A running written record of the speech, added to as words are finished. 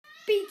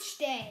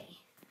beach day.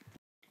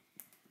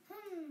 I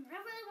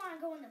really want to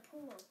go in the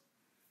pool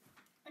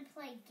and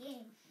play a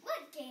game.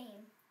 What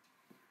game?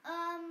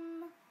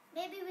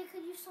 Maybe we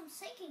could use some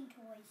sinking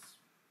toys.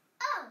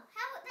 Oh,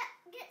 how about that?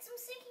 Get some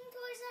sinking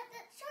toys at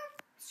that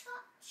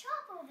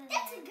shop over there.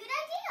 That's a good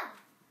idea.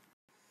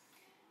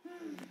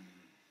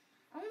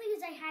 Only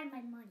because I had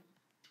my money.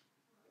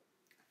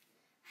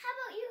 How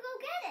about you go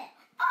get it?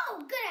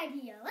 Oh, good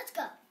idea. Let's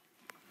go.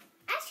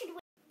 I should wait.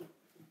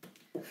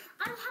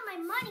 I don't have my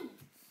money.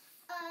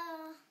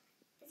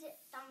 Is it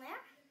down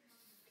there?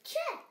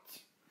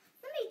 Checked.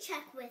 Let me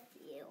check with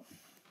you.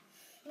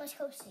 Let's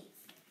go see.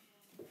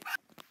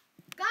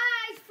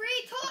 Guys,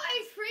 free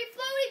toys, free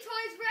floaty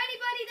toys for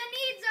anybody that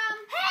needs them.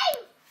 Hey,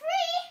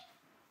 free?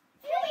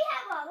 Here we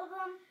have all of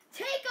them.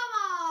 Take them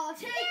all.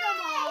 Take them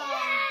all.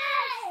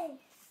 Yes!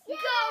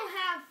 Go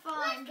have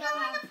fun. Let's go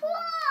in the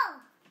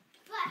pool.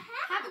 But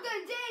how? Have a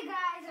good day,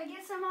 guys. I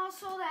guess I'm all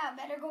sold out.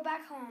 Better go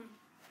back home.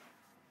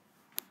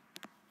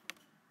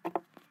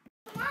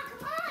 Come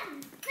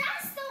on.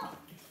 Faster.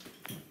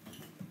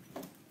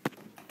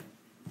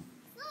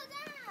 Slow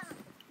down.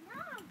 No,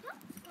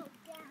 don't slow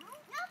down.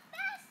 No,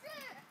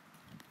 faster.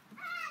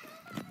 Go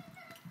to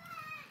the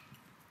back.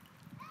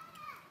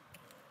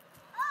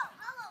 Oh,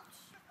 hello,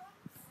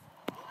 chickens.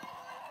 You want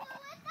to go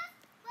with us?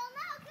 Well,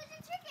 no, because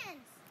you're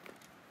chickens.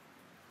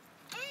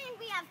 And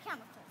we have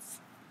chemicals.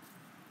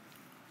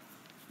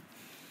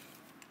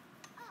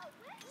 Oh,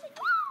 where should we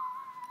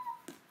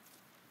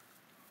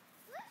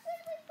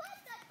put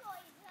the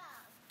toys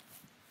up?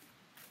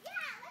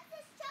 Yeah, let's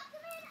just chuck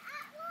them in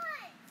at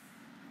once.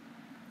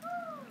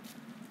 Woo.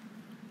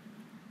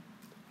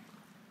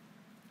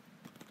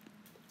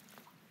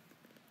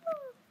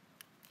 Woo.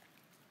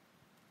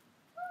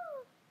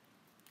 Woo.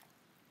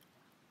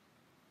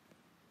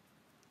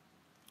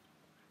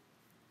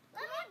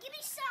 Give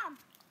me some,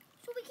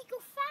 so we can go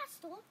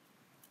faster.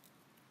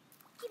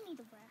 Give me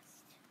the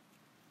rest.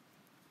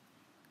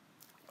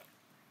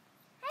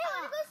 Hey,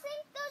 wanna go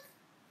sink those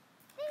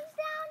things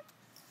down?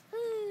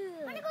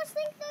 Wanna go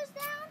sink those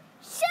down?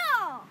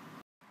 Sure.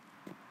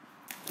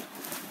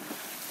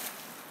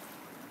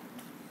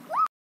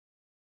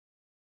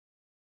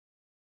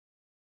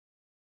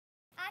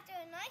 After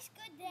a nice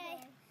good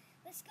day,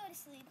 let's go to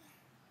sleep.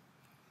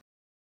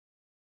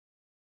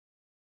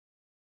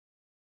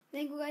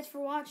 Thank you guys for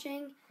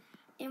watching.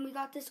 And we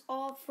got this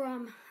all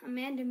from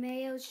Amanda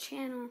Mayo's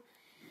channel.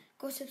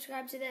 Go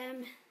subscribe to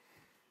them.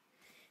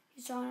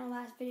 You saw in our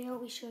last video,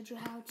 we showed you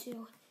how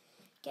to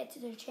get to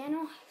their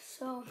channel.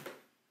 So,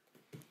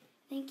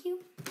 thank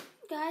you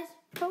guys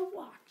for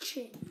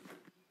watching.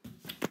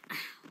 Ow.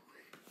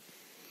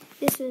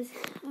 This was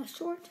a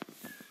short,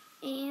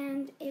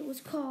 and it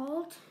was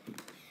called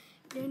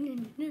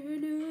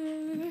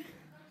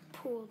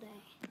Pool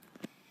Day.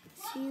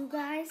 See you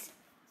guys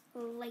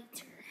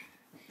later.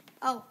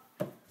 Oh,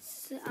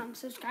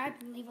 subscribe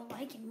and leave a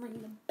like and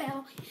ring the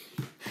bell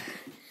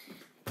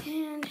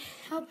and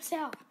help us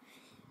out.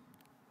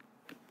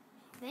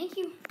 Thank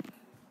you.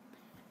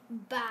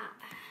 Bye.